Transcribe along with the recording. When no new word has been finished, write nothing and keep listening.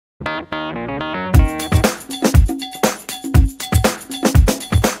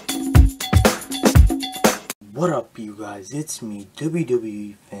you guys? It's me,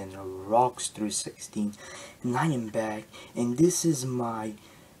 WWE fan Rocks316, and I am back. And this is opening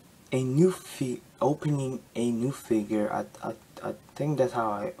a new figure. I think that's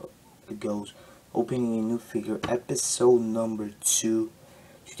how it goes. Opening a new figure, episode number 2.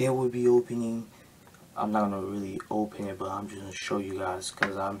 Today we'll be opening. I'm not gonna really open it, but I'm just gonna show you guys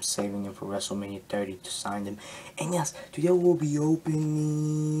because I'm saving them for WrestleMania 30 to sign them. And yes, today we'll be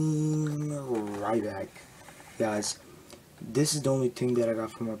opening Ryback. Guys, this is the only thing that I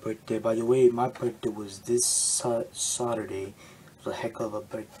got for my birthday. By the way, my birthday was this Saturday. It was a heck of a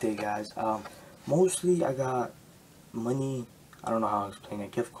birthday, guys. Mostly I got money. I don't know how to explain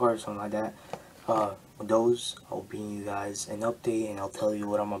it. Gift cards, something like that. With those, I'll bring you guys an update and I'll tell you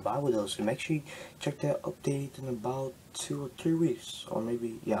what I'm gonna buy with those. So make sure you check that update in about 2 or 3 weeks, or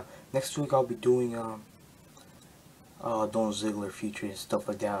maybe next week I'll be doing Dolph Ziggler feature and stuff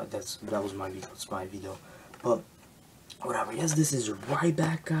like that. That was my video. It's my video. But whatever. Yes, this is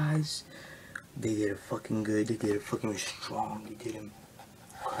Ryback, guys. They did it fucking good. They did it fucking strong. They did him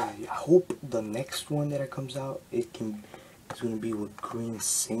crazy. I hope the next one that comes out it's gonna be with green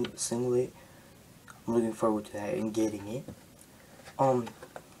singlet. I'm looking forward to that and getting it.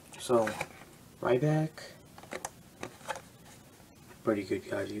 So Ryback, pretty good,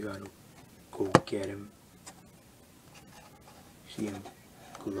 guys. You gotta go get him. See him.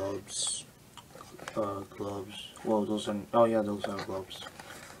 Gloves. Well, those are. Oh yeah, those are gloves.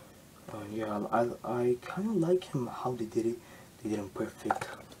 Yeah, I kind of like him how they did it. They did him perfect.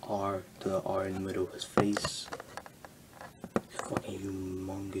 The R in the middle of his face. Fucking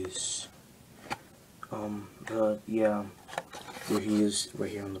humongous. But yeah, there he is right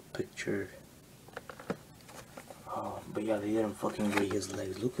here on the picture. But yeah, they didn't fucking weigh his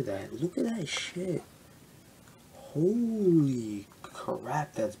legs. Look at that. Look at that shit. Holy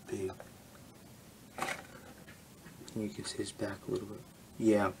crap, that's big. You can see his back a little bit.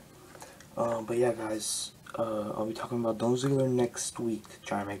 Yeah. But yeah, guys, I'll be talking about Dolph Ziggler next week to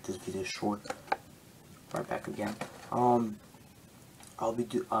try and make this video short. Ryback again.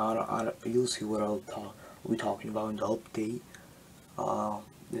 You'll see what I'll be talking about in the update.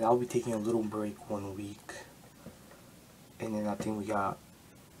 Then I'll be taking a little break 1 week, and then I think we got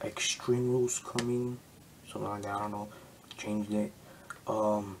Extreme Rules coming, something like that. I don't know, changed it.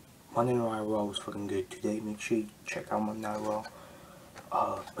 Monday Night Raw was fucking good today. Make sure you check out Monday Night Raw.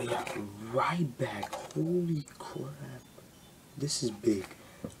 But yeah, Ryback, holy crap, this is big.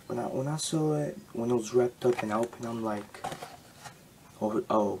 When I saw it, when it was wrapped up and open, I'm like,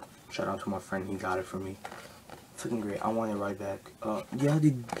 oh, shout out to my friend, he got it for me. Fucking great. I want it Ryback. Yeah,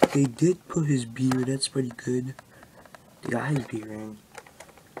 they did put his beard. That's pretty good. They got his beard in.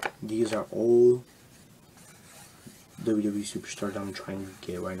 These are all WWE superstars I'm trying to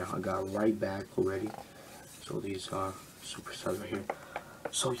get right now. I got Ryback already. So these are superstars right here.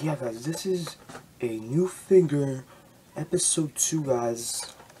 So yeah, guys, this is a new figure, episode 2,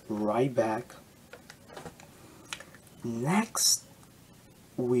 guys. Ryback. Next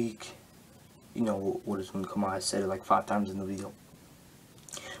week, you know what is going to come out. I said it like 5 times in the video,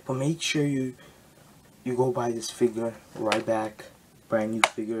 but make sure you go buy this figure, Ryback, brand new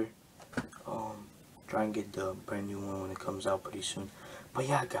figure. Try and get the brand new one when it comes out pretty soon. But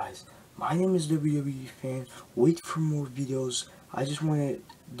yeah, guys, my name is WWE Fan. Wait for more videos. I just wanted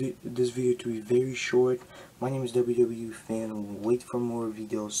this video to be very short. My name is WWE Fan. Wait for more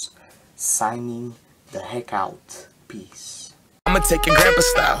videos. Signing the heck out. Peace. I'ma take your grandpa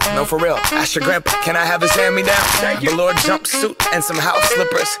style, no for real. Ask your grandpa, can I have his hand-me-down? Velour jumpsuit and some house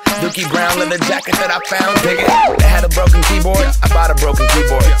slippers. Dookie brown leather jacket that I found, dig it. They had a broken keyboard, I bought a broken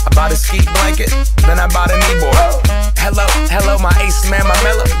keyboard. I bought a ski blanket, then I bought a kneeboard. Hello, my ace man, my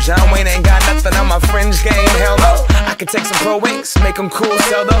mellow. John Wayne ain't got nothing on my fringe game, hell no. I could take some pro wings, make them cool,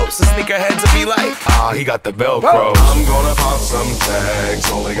 sell those. The sneakerheads will be like, he got the Velcro. I'm gonna pop some tags,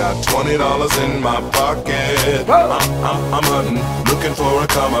 only got $20 in my pocket. I'm hunting, looking for a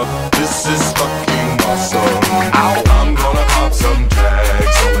come up. This is fucking awesome. I'm gonna pop some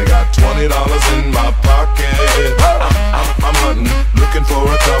tags, only got $20 in my pocket. I'm hunting, looking for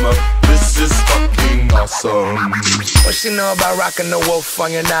a come up. This is fucking awesome. What she know about rocking the wolf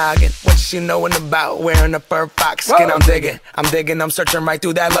on your noggin? What she knowin' about wearing a fur fox skin? I'm digging, I'm searching right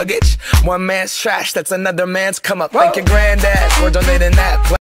through that luggage. One man's trash, that's another man's come up. Thank your granddad for donating that.